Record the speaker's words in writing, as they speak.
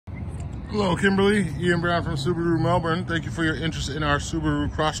Hello, Kimberly. Ian Brown from Subaru Melbourne. Thank you for your interest in our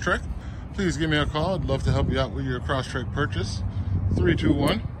Subaru Crosstrek. Please give me a call. I'd love to help you out with your Crosstrek purchase.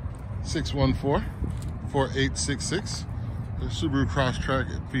 321-614-4866. The Subaru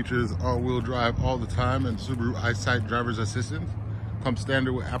Crosstrek features all-wheel drive all the time and Subaru EyeSight driver's assistance. Comes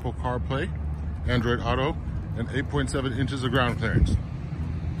standard with Apple CarPlay, Android Auto, and 8.7 inches of ground clearance.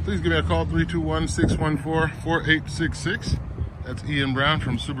 Please give me a call, 321-614-4866. That's Ian Brown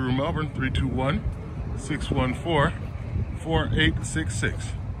from Subaru Melbourne, 321-614-4866.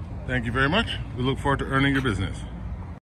 Thank you very much. We look forward to earning your business.